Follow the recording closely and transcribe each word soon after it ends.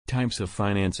types of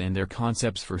finance and their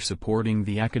concepts for supporting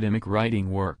the academic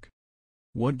writing work.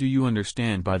 What do you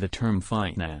understand by the term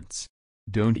finance?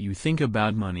 Don't you think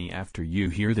about money after you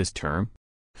hear this term?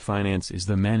 Finance is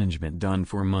the management done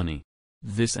for money.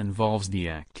 This involves the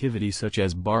activities such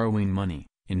as borrowing money,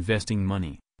 investing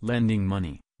money, lending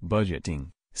money, budgeting,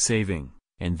 saving,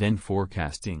 and then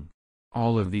forecasting.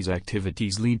 All of these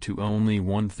activities lead to only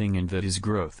one thing, and that is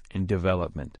growth and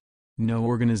development. No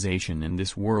organization in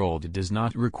this world does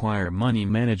not require money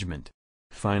management.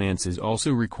 Finance is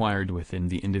also required within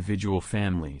the individual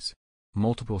families.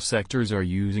 Multiple sectors are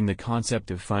using the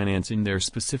concept of finance in their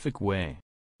specific way.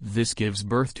 This gives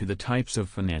birth to the types of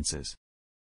finances.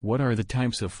 What are the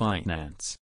types of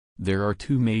finance? There are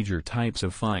two major types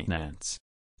of finance.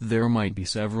 There might be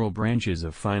several branches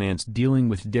of finance dealing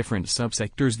with different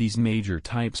subsectors these major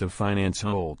types of finance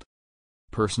hold.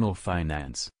 Personal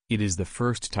finance. It is the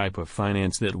first type of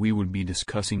finance that we would be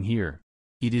discussing here.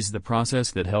 It is the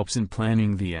process that helps in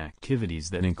planning the activities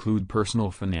that include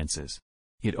personal finances.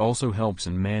 It also helps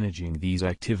in managing these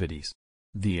activities.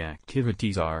 The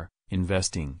activities are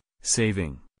investing,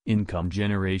 saving, income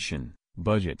generation,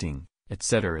 budgeting,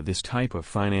 etc. This type of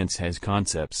finance has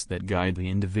concepts that guide the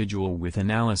individual with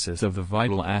analysis of the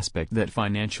vital aspect that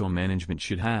financial management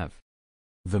should have.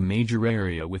 The major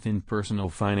area within personal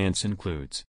finance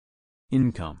includes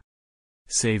income,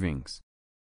 savings,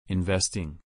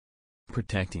 investing,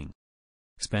 protecting,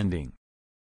 spending.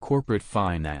 Corporate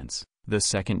finance. The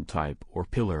second type or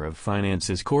pillar of finance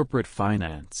is corporate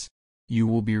finance. You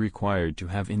will be required to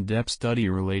have in-depth study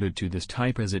related to this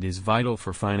type as it is vital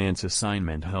for finance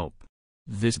assignment help.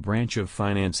 This branch of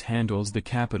finance handles the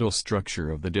capital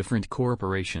structure of the different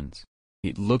corporations.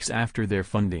 It looks after their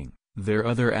funding, their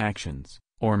other actions,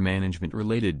 or management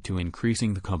related to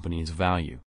increasing the company's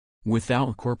value.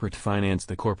 Without corporate finance,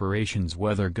 the corporations,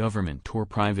 whether government or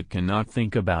private, cannot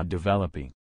think about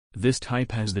developing. This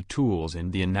type has the tools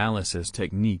and the analysis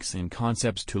techniques and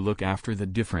concepts to look after the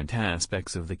different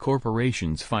aspects of the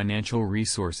corporation's financial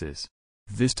resources.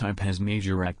 This type has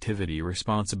major activity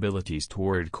responsibilities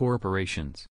toward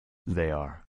corporations. They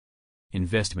are: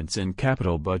 investments and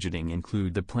capital budgeting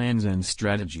include the plans and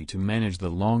strategy to manage the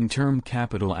long-term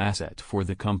capital asset for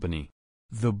the company.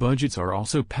 The budgets are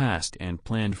also passed and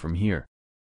planned from here.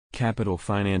 Capital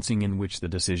financing, in which the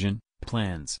decision,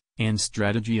 plans, and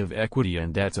strategy of equity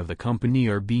and debts of the company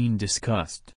are being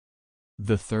discussed.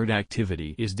 The third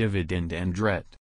activity is dividend and debt.